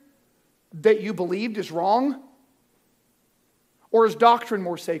doctrine that you believed is wrong? Or is doctrine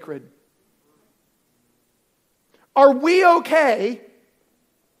more sacred? Are we okay?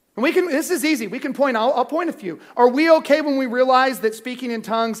 And this is easy. We can point, I'll point a few. Are we okay when we realize that speaking in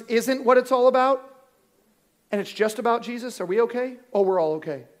tongues isn't what it's all about? And it's just about Jesus? Are we okay? Oh, we're all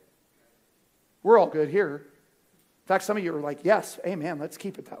okay. We're all good here. In fact, some of you are like, yes, amen, let's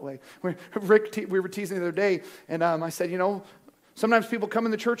keep it that way. We were teasing the other day, and I said, sometimes people come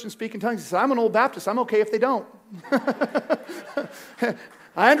in the church and speak in tongues. He said, I'm an old Baptist. I'm okay if they don't.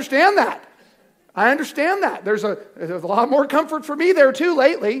 I understand that. There's a lot more comfort for me there too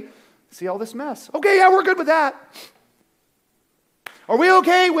lately. See all this mess. Okay, yeah, we're good with that. Are we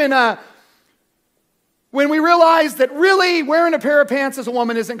okay when When we realize that really wearing a pair of pants as a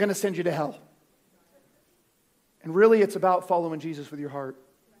woman isn't going to send you to hell. And really it's about following Jesus with your heart.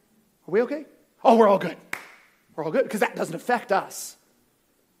 Are we okay? Oh, we're all good. We're all good because that doesn't affect us.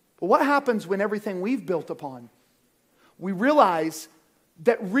 But what happens when everything we've built upon, we realize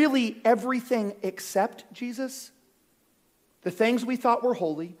that really everything except Jesus, the things we thought were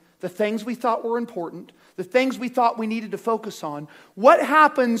holy, the things we thought were important, the things we thought we needed to focus on, what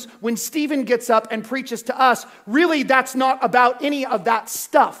happens when Stephen gets up and preaches to us? Really, that's not about any of that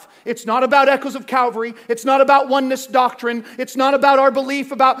stuff. It's not about Echoes of Calvary. It's not about oneness doctrine. It's not about our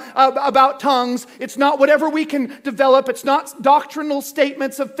belief about tongues. It's not whatever we can develop. It's not doctrinal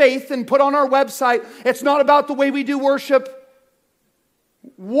statements of faith and put on our website. It's not about the way we do worship.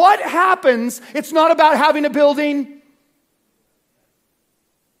 What happens? It's not about having a building.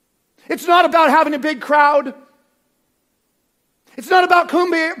 It's not about having a big crowd. It's not about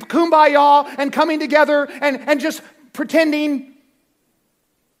kumbaya and coming together and just pretending.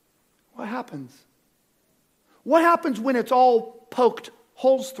 What happens? What happens when it's all poked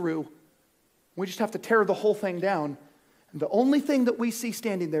holes through? We just have to tear the whole thing down. And the only thing that we see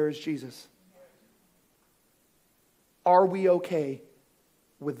standing there is Jesus. Are we okay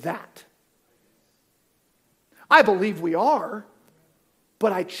with that? I believe we are.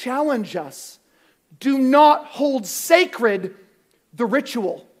 But I challenge us, do not hold sacred the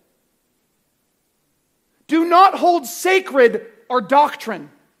ritual. Do not hold sacred our doctrine.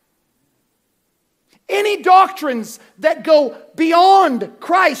 Any doctrines that go beyond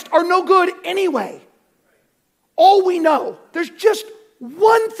Christ are no good anyway. All we know, there's just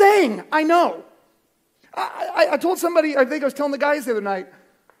one thing I know. I told somebody, I think I was telling the guys the other night,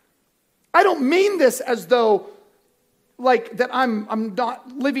 I don't mean this as though like that I'm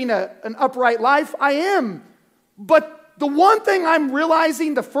not living an upright life. I am. But the one thing I'm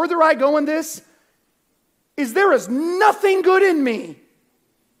realizing the further I go in this is there is nothing good in me.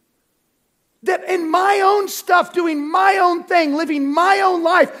 That in my own stuff, doing my own thing, living my own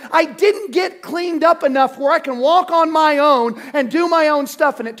life, I didn't get cleaned up enough where I can walk on my own and do my own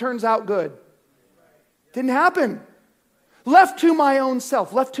stuff and it turns out good. Didn't happen. Left to my own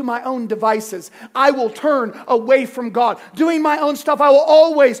self, left to my own devices, I will turn away from God. Doing my own stuff, I will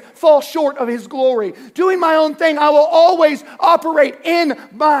always fall short of His glory. Doing my own thing, I will always operate in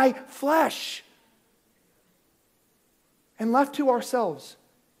my flesh. And left to ourselves,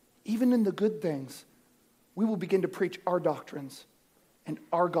 even in the good things, we will begin to preach our doctrines and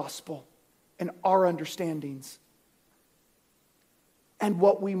our gospel and our understandings. And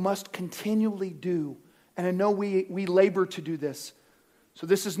what we must continually do, and I know we labor to do this, so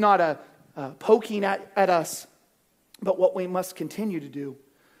this is not a poking at us, but what we must continue to do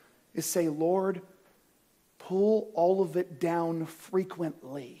is say, Lord, pull all of it down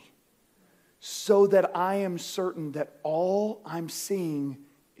frequently so that I am certain that all I'm seeing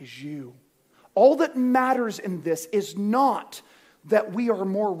is you. All that matters in this is not that we are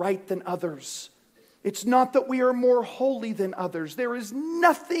more right than others. It's not that we are more holy than others. There is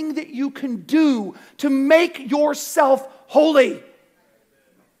nothing that you can do to make yourself holy.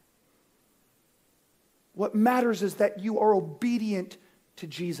 What matters is that you are obedient to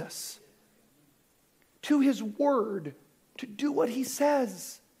Jesus, to His word, to do what He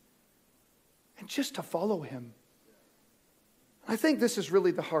says, and just to follow Him. I think this is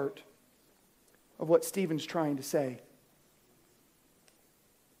really the heart of what Stephen's trying to say.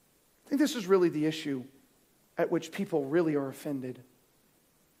 I think this is really the issue at which people really are offended.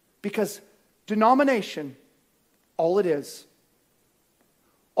 Because denomination, all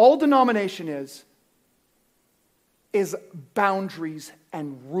denomination is boundaries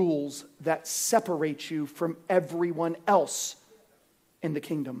and rules that separate you from everyone else in the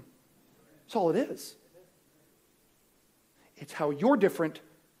kingdom. That's all it is. It's how you're different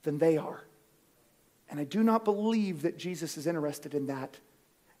than they are. And I do not believe that Jesus is interested in that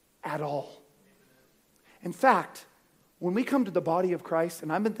at all. In fact, when we come to the body of Christ,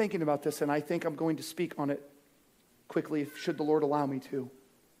 and I've been thinking about this, and I think I'm going to speak on it quickly, should the Lord allow me to.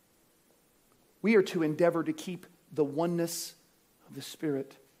 We are to endeavor to keep the oneness of the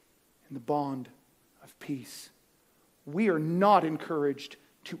Spirit and the bond of peace. We are not encouraged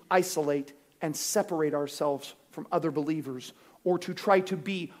to isolate and separate ourselves from other believers or to try to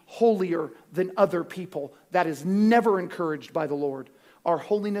be holier than other people. That is never encouraged by the Lord. Our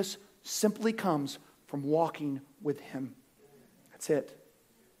holiness simply comes from walking with Him. That's it.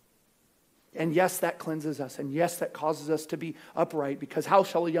 And yes, that cleanses us. And yes, that causes us to be upright. Because how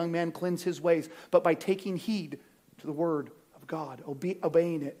shall a young man cleanse his ways? But by taking heed to the word of God,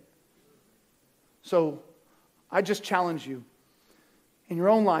 obeying it. So I just challenge you. in your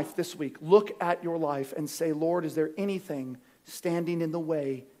own life this week, look at your life and say, Lord, is there anything standing in the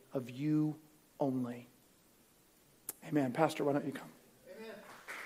way of you only? Amen. Pastor, why don't you come?